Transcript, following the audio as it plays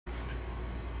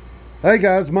Hey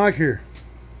guys, Mike here.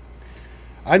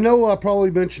 I know I probably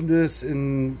mentioned this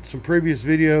in some previous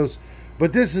videos,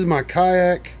 but this is my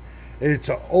kayak. It's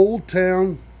an Old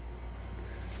Town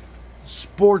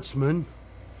Sportsman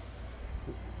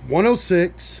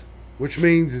 106, which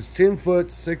means it's 10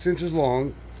 foot 6 inches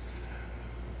long.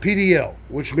 PDL,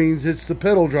 which means it's the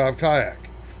pedal drive kayak.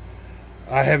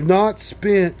 I have not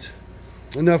spent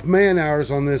enough man hours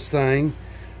on this thing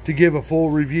to give a full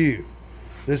review.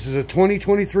 This is a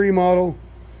 2023 model.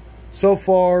 So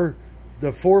far,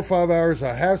 the 4 or 5 hours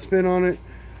I have spent on it,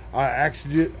 I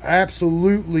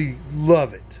absolutely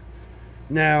love it.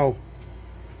 Now,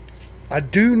 I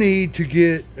do need to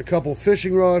get a couple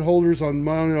fishing rod holders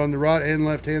mounted on the right and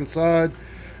left hand side.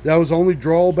 That was the only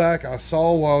drawback I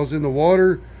saw while I was in the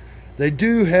water. They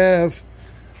do have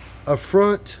a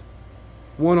front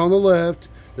one on the left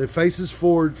that faces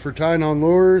forward for tying on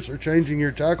lures or changing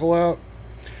your tackle out.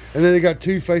 And then they got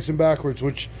two facing backwards,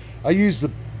 which I used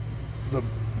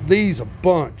these a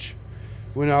bunch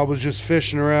when I was just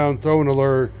fishing around, throwing a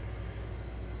lure.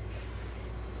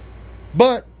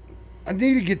 But I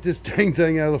need to get this dang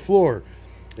thing out of the floor.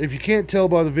 If you can't tell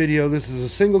by the video, this is a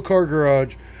single car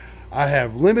garage. I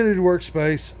have limited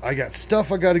workspace. I got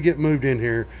stuff I got to get moved in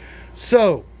here.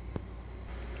 So,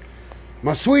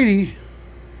 my sweetie,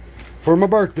 for my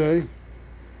birthday,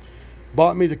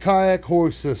 bought me the kayak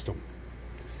hoist system.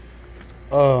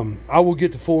 I will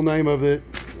get the full name of it.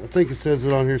 I think it says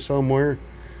it on here somewhere.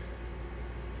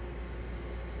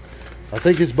 I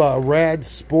think it's by Rad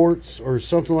Sportz or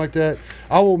something like that.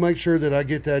 I will make sure that I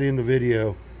get that in the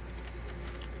video.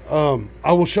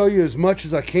 I will show you as much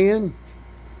as I can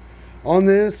on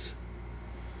this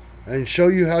and show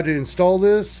you how to install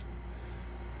this.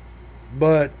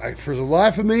 But for the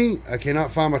life of me, I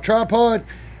cannot find my tripod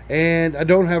and I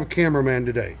don't have a cameraman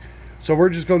today. So we're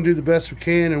just going to do the best we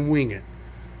can and wing it.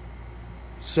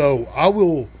 So I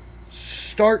will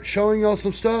start showing y'all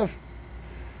some stuff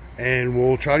and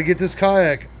we'll try to get this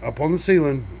kayak up on the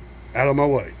ceiling out of my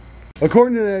way.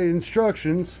 According to the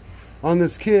instructions on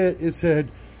this kit, it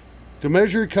said to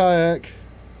measure a kayak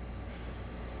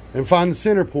and find the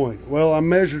center point. Well, I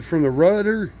measured from the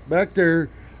rudder back there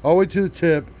all the way to the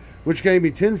tip, which gave me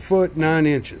 10 foot 9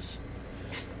 inches.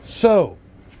 So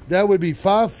that would be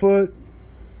 5 foot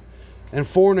and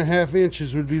 4.5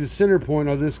 inches would be the center point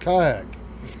of this kayak.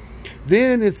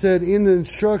 Then it said in the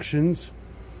instructions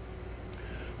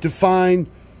to find,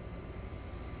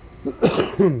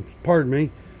 pardon me,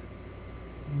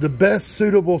 the best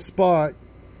suitable spot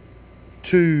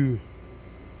to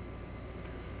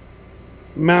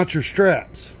mount your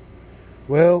straps.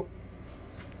 Well,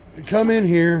 you come in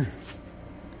here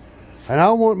and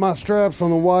I want my straps on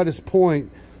the widest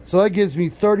point, so that gives me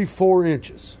 34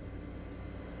 inches.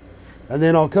 And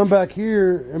then I'll come back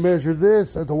here and measure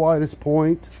this at the widest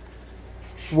point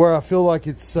where I feel like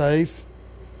it's safe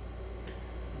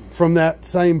from that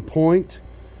same point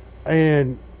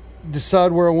and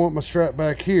decide where I want my strap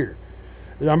back here.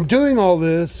 And I'm doing all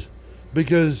this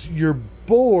because your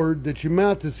board that you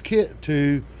mount this kit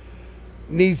to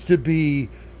needs to be,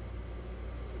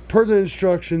 per the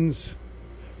instructions,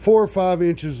 4 or 5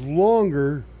 inches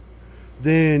longer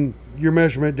than your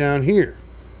measurement down here.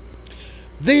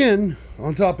 Then,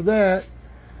 on top of that,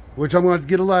 which I'm going to have to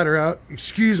get a ladder out.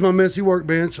 Excuse my messy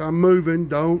workbench. I'm moving.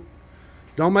 Don't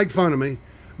make fun of me.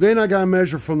 Then I got to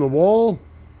measure from the wall,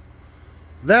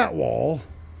 that wall,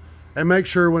 and make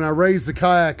sure when I raise the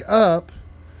kayak up,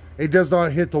 it does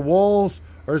not hit the walls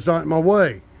or it's not in my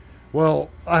way. Well,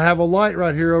 I have a light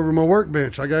right here over my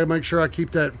workbench. I got to make sure I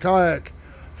keep that kayak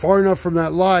far enough from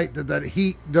that light that that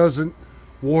heat doesn't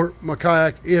warp my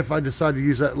kayak if I decide to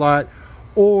use that light,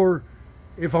 or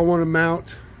if I want to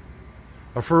mount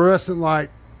a fluorescent light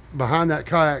behind that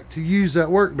kayak to use that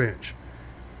workbench.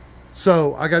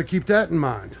 So I got to keep that in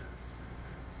mind.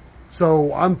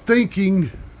 So I'm thinking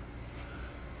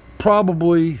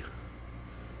probably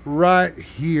right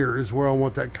here is where I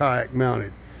want that kayak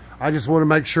mounted. I just want to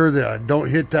make sure that I don't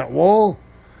hit that wall.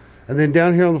 And then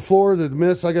down here on the floor, the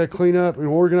mess I got to clean up and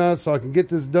organize so I can get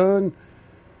this done,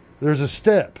 there's a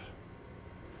step.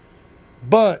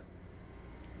 But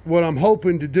what I'm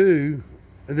hoping to do,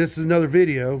 and this is another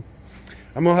video,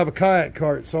 I'm going to have a kayak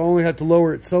cart, so I only have to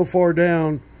lower it so far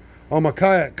down on my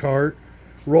kayak cart,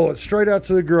 roll it straight out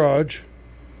to the garage,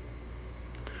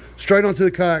 straight onto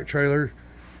the kayak trailer,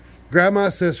 grab my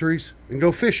accessories, and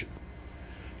go fishing.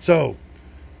 So,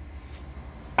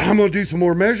 I'm going to do some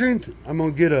more measuring. I'm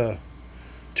going to get a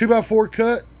 2x4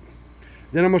 cut.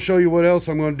 Then I'm going to show you what else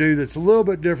I'm going to do that's a little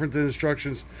bit different than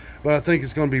instructions, but I think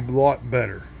it's going to be a lot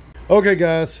better. Okay,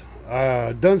 guys,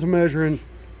 done some measuring.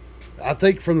 I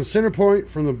think from the center point,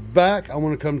 from the back, I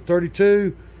want to come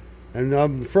 32, and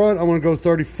on the front, I want to go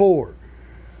 34.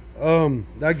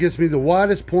 That gives me the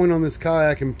widest point on this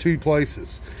kayak in 2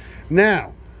 places.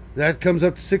 Now, that comes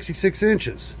up to 66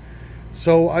 inches.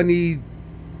 So I need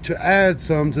to add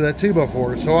some to that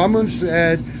 2x4. So I'm going to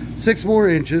add 6 more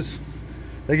inches.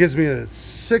 That gives me a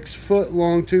 6-foot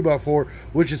long 2x4,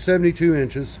 which is 72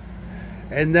 inches.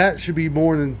 And that should be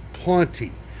more than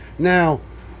plenty. Now,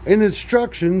 in the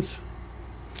instructions,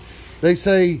 they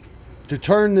say to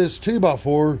turn this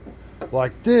 2x4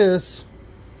 like this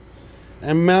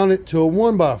and mount it to a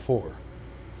 1x4.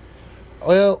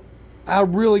 Well, I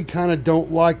really kind of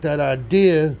don't like that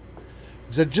idea,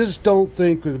 because I just don't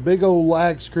think with the big old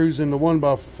lag screws in the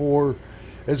 1x4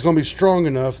 it's going to be strong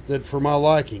enough that for my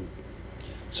liking.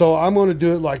 So I'm going to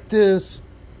do it like this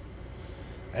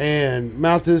and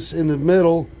mount this in the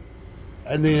middle,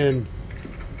 and then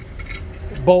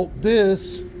bolt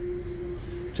this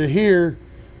to here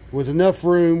with enough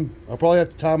room. I'll probably have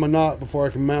to tie my knot before I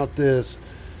can mount this,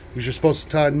 because you're supposed to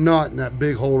tie a knot in that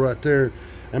big hole right there,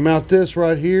 and mount this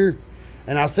right here.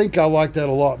 And I think I like that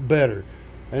a lot better.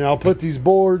 And I'll put these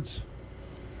boards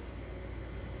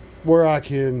where I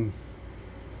can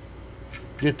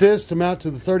get this to mount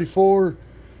to the 34,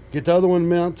 get the other one to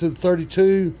mount to the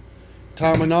 32,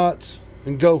 tie my knots,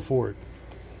 and go for it.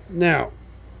 Now,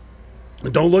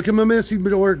 don't look at my messy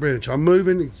workbench. I'm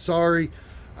moving. Sorry.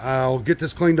 I'll get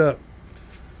this cleaned up.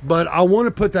 But I want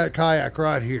to put that kayak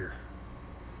right here.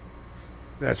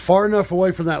 That's far enough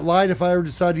away from that light if I ever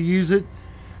decide to use it.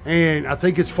 And I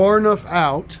think it's far enough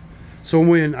out so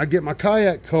when I get my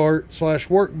kayak cart /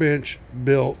 workbench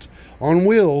built on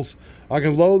wheels, I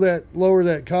can lower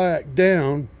that kayak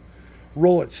down,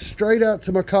 roll it straight out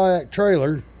to my kayak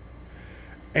trailer,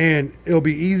 and it'll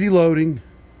be easy loading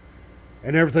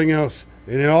and everything else.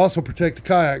 And it'll also protect the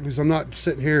kayak, because I'm not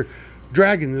sitting here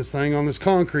dragging this thing on this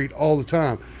concrete all the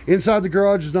time. Inside the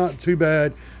garage is not too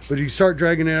bad, but you start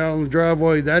dragging it out on the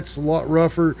driveway, that's a lot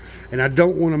rougher, and I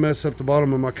don't want to mess up the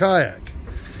bottom of my kayak.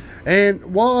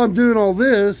 And while I'm doing all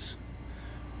this,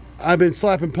 I've been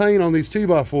slapping paint on these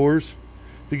 2x4s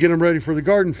to get them ready for the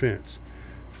garden fence.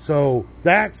 So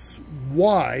that's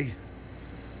why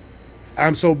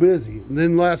I'm so busy. And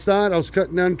then last night I was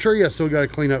cutting down a tree I still got to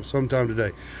clean up sometime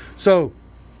today. So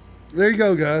there you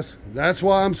go, guys. That's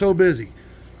why I'm so busy.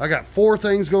 I got 4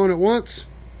 things going at once.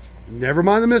 Never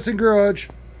mind the missing garage.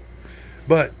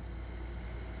 But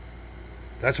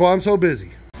that's why I'm so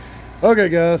busy. Okay,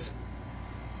 guys.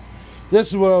 This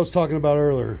is what I was talking about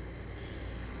earlier.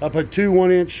 I put 2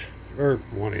 12-inch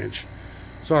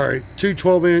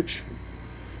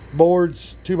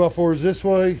boards, 2x4s this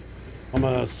way on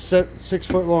my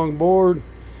 6-foot long board.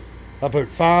 I put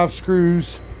 5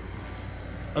 screws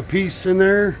a piece in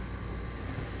there.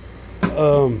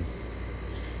 3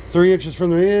 inches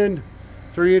from the end,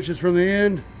 3 inches from the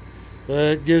end.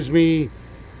 That gives me,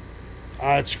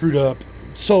 it's screwed up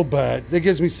so bad. That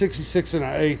gives me 66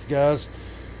 1/8, guys.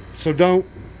 So don't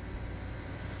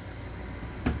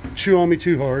chew on me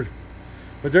too hard.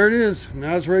 But there it is.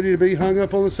 Now it's ready to be hung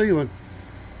up on the ceiling.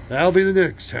 That'll be the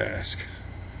next task.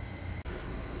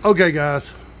 Okay,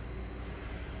 guys.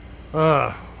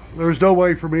 There's no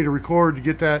way for me to record to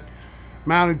get that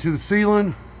mounted to the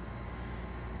ceiling,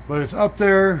 but it's up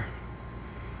there.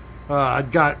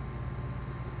 I've got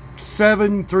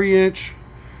 7 3-inch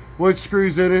wood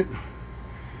screws in it.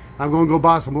 I'm going to go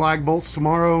buy some lag bolts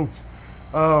tomorrow.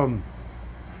 My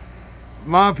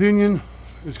opinion,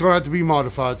 it's going to have to be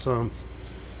modified some.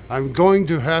 I'm going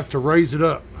to have to raise it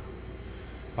up.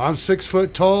 I'm 6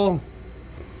 foot tall,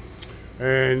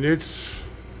 and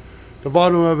the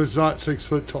bottom of it's not 6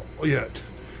 foot tall yet.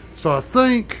 So I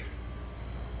think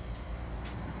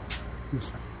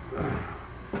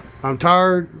I'm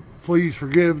tired. Please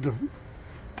forgive the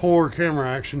poor camera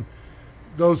action.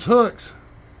 Those hooks,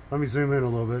 let me zoom in a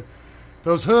little bit.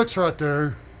 Those hooks right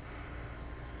there,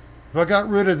 if I got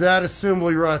rid of that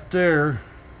assembly right there,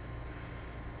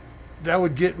 that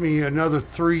would get me another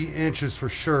 3 inches for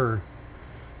sure.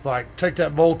 Like, take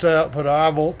that bolt out, put an eye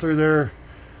bolt through there,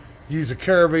 use a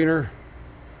carabiner,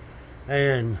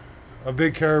 and a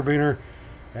big carabiner,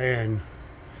 and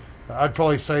I'd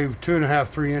probably save 2.5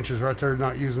 3 inches right there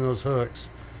not using those hooks.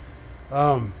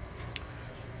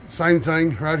 Same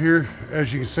thing right here,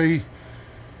 as you can see.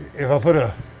 If I put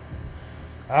a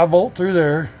eye bolt through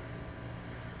there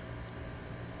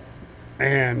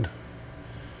and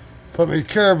put my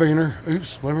carabiner,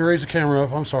 oops, let me raise the camera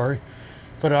up, I'm sorry.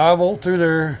 Put an eye bolt through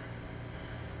there,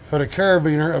 put a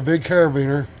carabiner, a big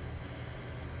carabiner,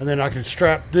 and then I could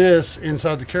strap this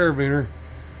inside the carabiner,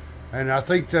 and I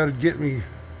think that would get me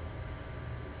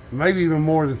maybe even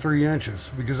more than 3 inches,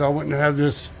 because I wouldn't have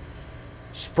this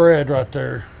spread right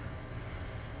there.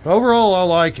 But overall, I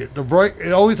like it. The brake,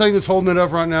 the only thing that's holding it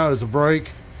up right now is the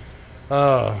brake.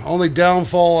 Only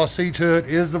downfall I see to it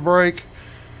is the brake.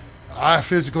 I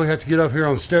physically have to get up here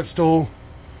on the step stool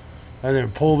and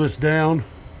then pull this down,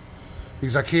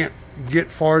 because I can't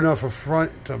get far enough in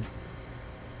front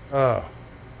to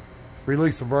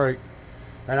release the brake,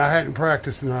 and I hadn't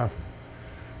practiced enough.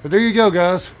 But there you go,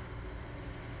 guys.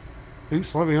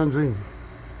 Oops, let me unzoom.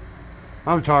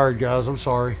 I'm tired, guys, I'm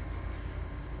sorry.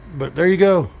 But there you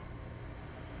go.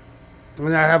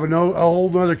 And I have a whole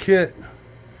nother kit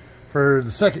for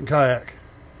the second kayak.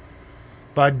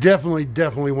 But I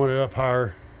definitely want it up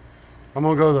higher. I'm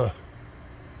gonna go to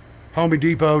Home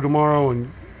Depot tomorrow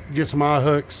and get some eye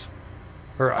hooks,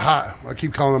 or I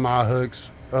keep calling them eye hooks,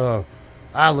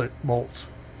 eyelet bolts,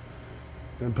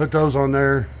 and put those on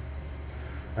there,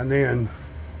 and then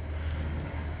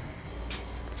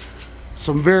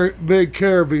some very big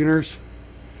carabiners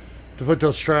to put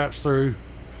those straps through.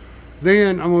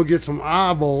 Then I'm gonna get some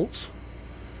eye bolts,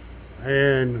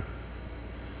 and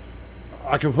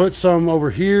I can put some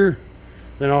over here.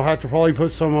 Then I'll have to probably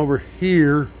put some over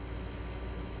here.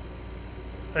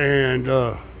 And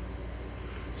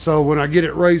so when I get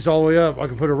it raised all the way up, I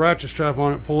can put a ratchet strap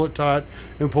on it, pull it tight,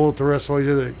 and pull it the rest of the way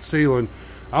to the ceiling.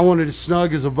 I want it as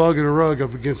snug as a bug in a rug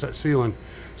up against that ceiling,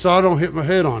 so I don't hit my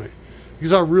head on it,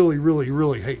 because I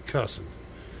really hate cussing.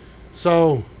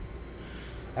 So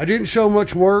I didn't show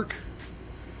much work.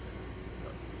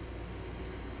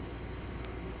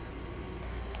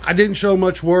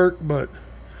 But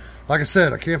like I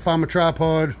said, I can't find my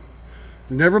tripod.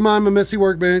 Never mind my messy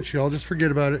workbench. Y'all just forget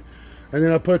about it. And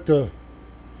then I put the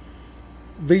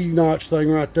V-notch thing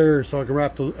right there so I can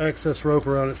wrap the excess rope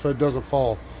around it so it doesn't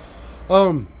fall.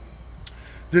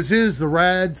 This is the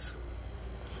Rad's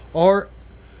R-A-A-D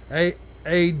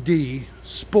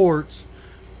Sports.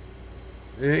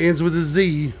 It ends with a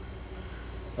Z.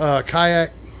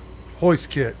 Kayak hoist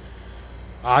kit.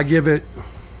 I give it,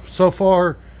 so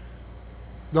far,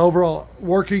 the overall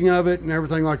working of it and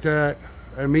everything like that,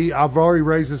 and me, I've already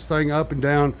raised this thing up and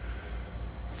down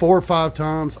 4 or 5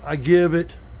 times. I give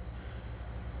it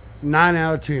 9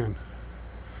 out of 10.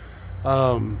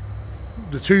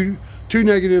 The two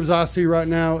negatives I see right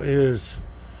now is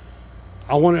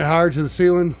I want it higher to the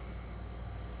ceiling,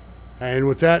 and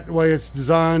with that way it's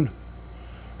designed,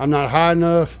 I'm not high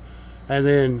enough. And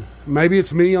then maybe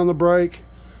it's me on the brake,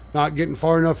 not getting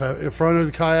far enough in front of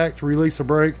the kayak to release the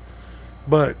brake.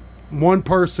 But one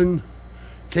person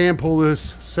can pull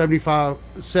this 70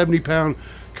 pound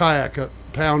kayak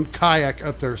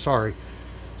up there, sorry.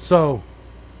 So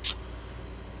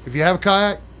if you have a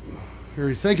kayak, or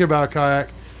you're thinking about a kayak,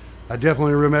 I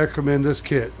definitely recommend this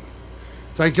kit.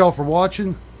 Thank y'all for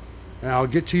watching, and I'll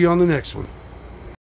get to you on the next one.